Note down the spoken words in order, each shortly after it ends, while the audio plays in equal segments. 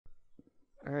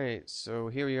Alright, so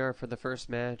here we are for the first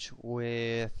match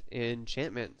with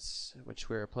Enchantments, which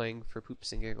we're playing for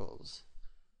poops and giggles.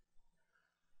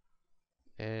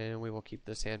 And we will keep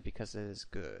this hand because it is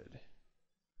good.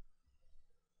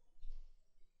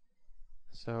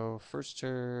 So, first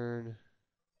turn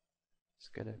is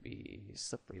gonna be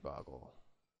Slippery Boggle.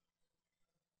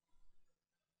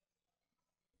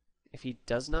 If he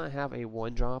does not have a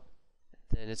 1-drop,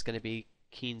 then it's gonna be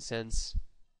Keen Sense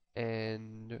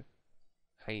and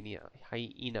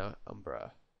Hyena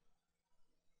Umbra.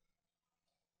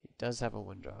 He does have a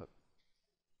 1-drop.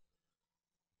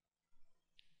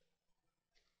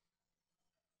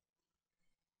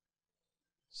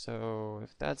 So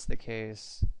if that's the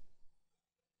case,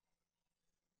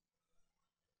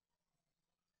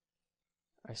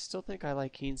 I still think I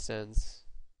like Keen Sense.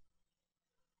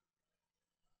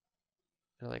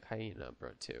 I like Hyena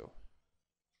Umbra too.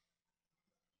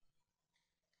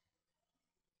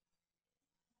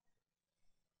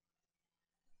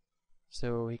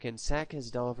 So he can sack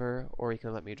his Delver, or he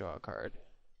can let me draw a card.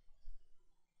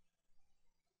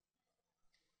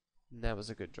 And that was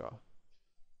a good draw.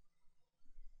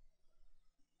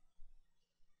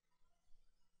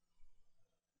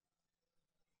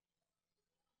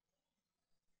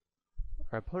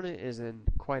 Our opponent is in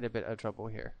quite a bit of trouble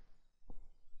here.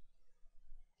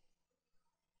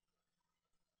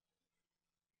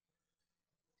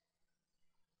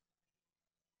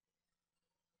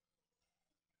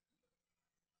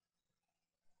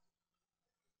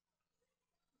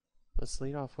 Let's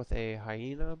lead off with a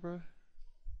Hyena Umbra,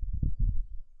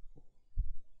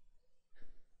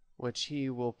 which he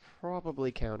will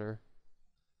probably counter.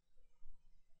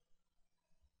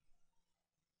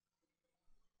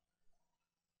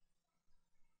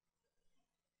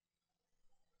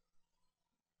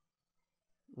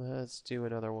 Let's do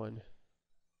another one.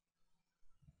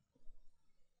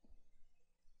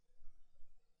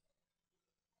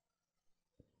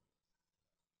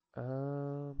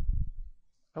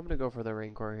 I'm gonna go for the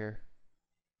Rancor here.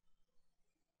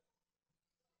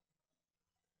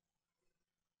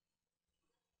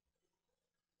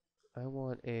 I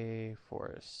want a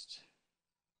Forest.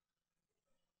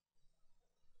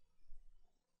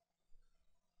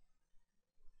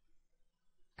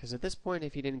 Because at this point,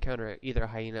 if he didn't counter either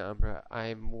Hyena Umbra,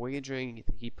 I'm wagering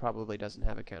he probably doesn't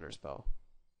have a counterspell.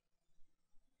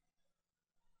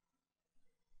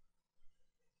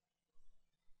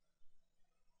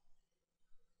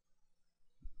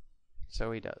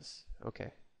 So he does.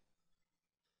 Okay.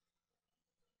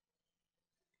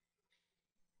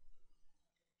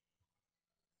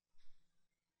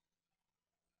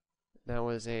 That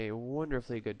was a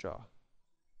wonderfully good draw.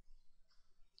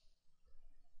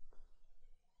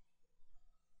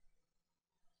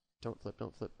 Don't flip,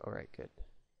 don't flip. Alright, good.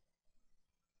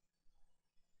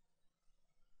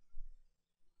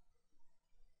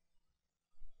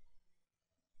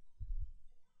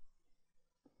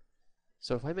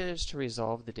 So if I manage to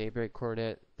resolve the Daybreak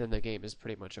Coronet, then the game is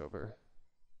pretty much over.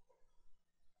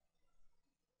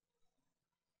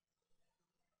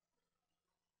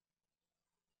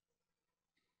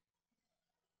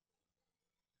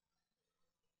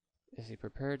 Is he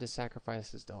prepared to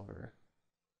sacrifice his Delver?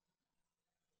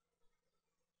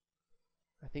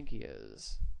 I think he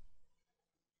is.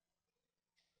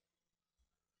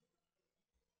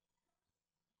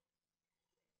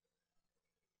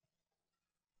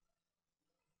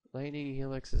 Lightning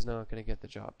Helix is not going to get the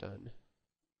job done.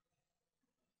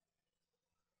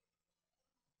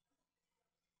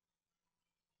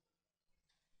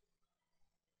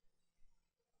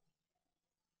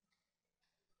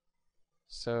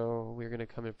 So we're going to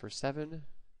come in for 7.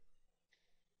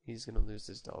 He's going to lose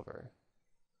his Delver.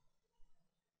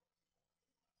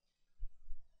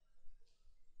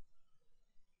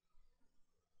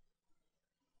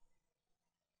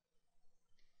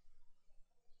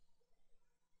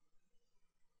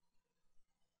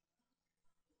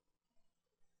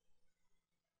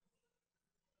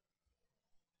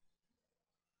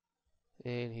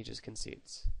 And he just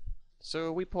concedes.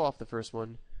 So we pull off the first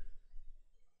one.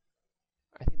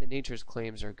 I think the Nature's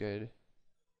Claims are good.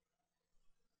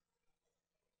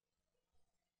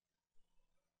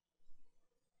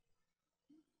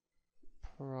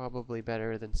 Probably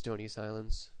better than Stony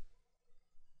Silence.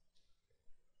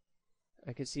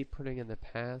 I could see putting in the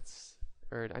paths,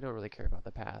 or I don't really care about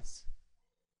the paths.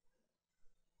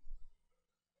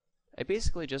 I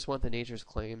basically just want the Nature's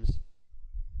Claims,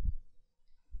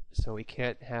 so we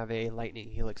can't have a Lightning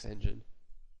Helix engine.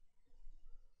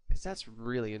 Because that's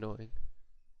really annoying.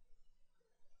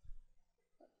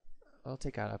 I'll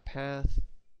take out a path.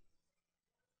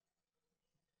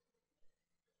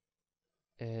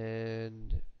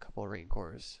 And couple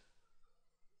Rancors.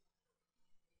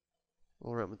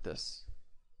 We'll run with this.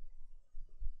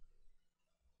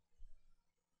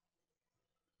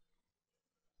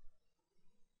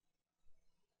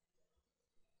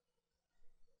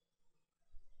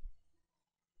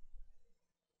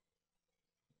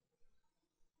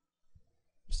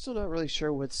 I'm still not really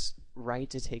sure what's right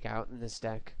to take out in this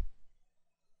deck.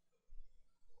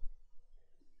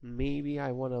 Maybe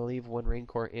I want to leave one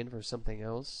Rancor in for something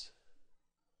else.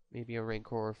 Maybe a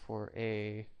Rancor for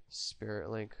a Spirit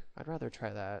Link. I'd rather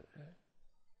try that.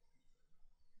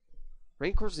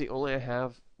 Rancor's the only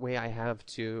way I have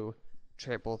to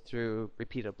trample through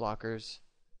repeated blockers.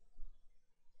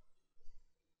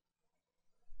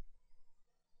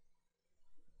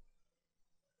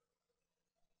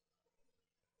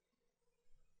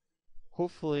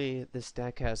 Hopefully this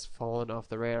deck has fallen off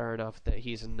the radar enough that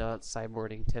he's not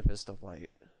sideboarding Tempest of Light.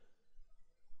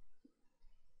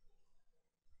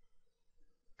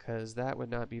 Because that would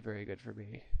not be very good for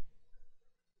me.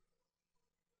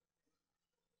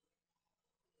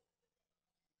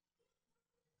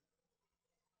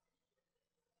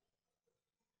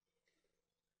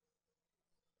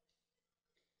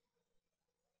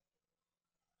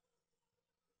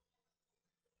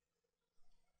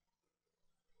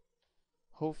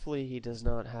 Hopefully he does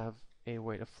not have a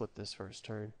way to flip this first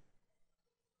turn.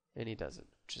 And he doesn't,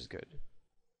 which is good.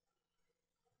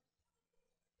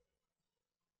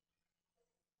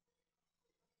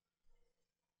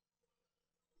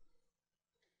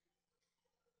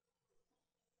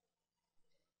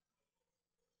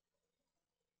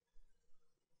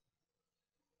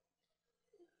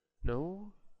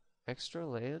 No extra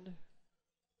land?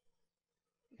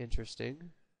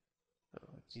 Interesting.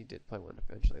 Oh, he did play one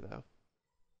eventually, though.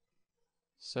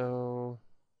 So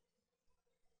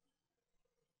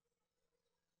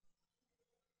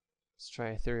let's try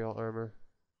Ethereal Armor.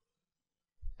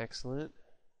 Excellent.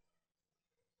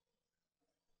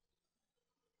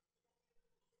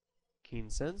 Keen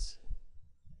Sense.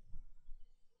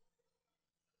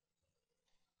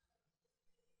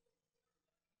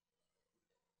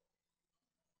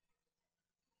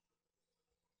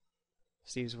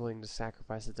 Steve's willing to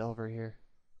sacrifice the Delver here.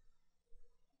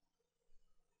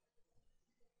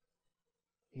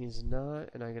 He's not,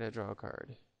 and I'm going to draw a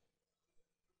card.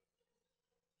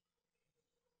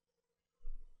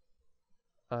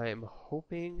 I'm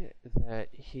hoping that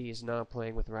he's not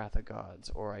playing with Wrath of Gods,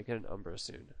 or I get an Umbra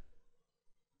soon.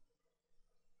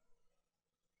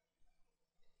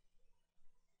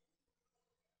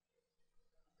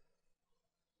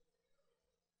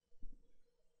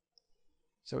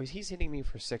 So he's hitting me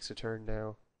for 6 a turn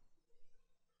now.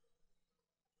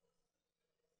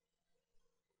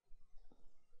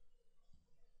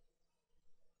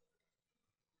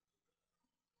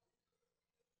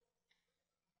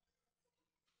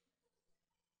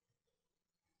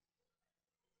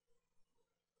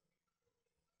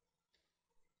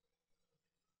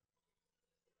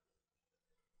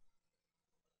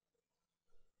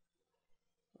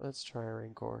 Let's try a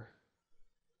Rancor.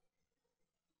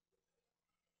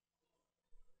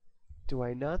 Do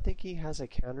I not think he has a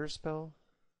counterspell?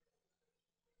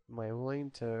 Am I willing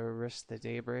to risk the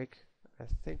Daybreak? I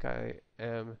think I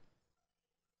am.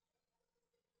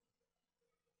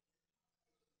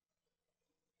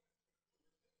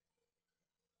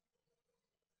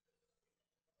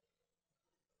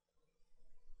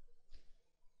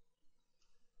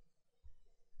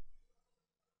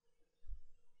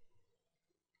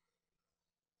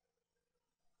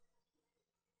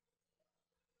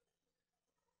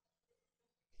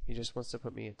 He just wants to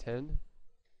put me at 10.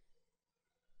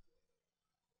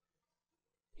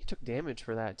 He took damage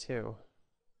for that too.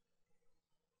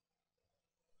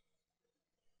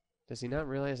 Does he not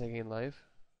realize I gain life?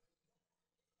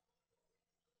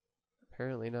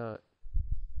 Apparently not.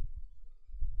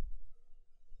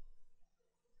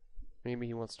 Maybe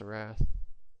he wants to Wrath.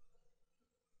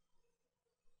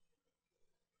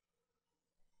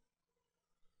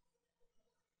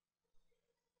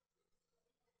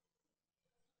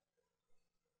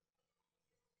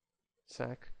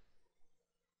 Sack.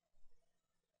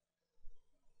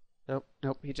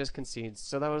 Nope, he just concedes.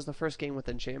 So that was the first game with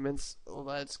enchantments.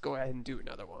 Let's go ahead and do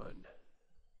another one.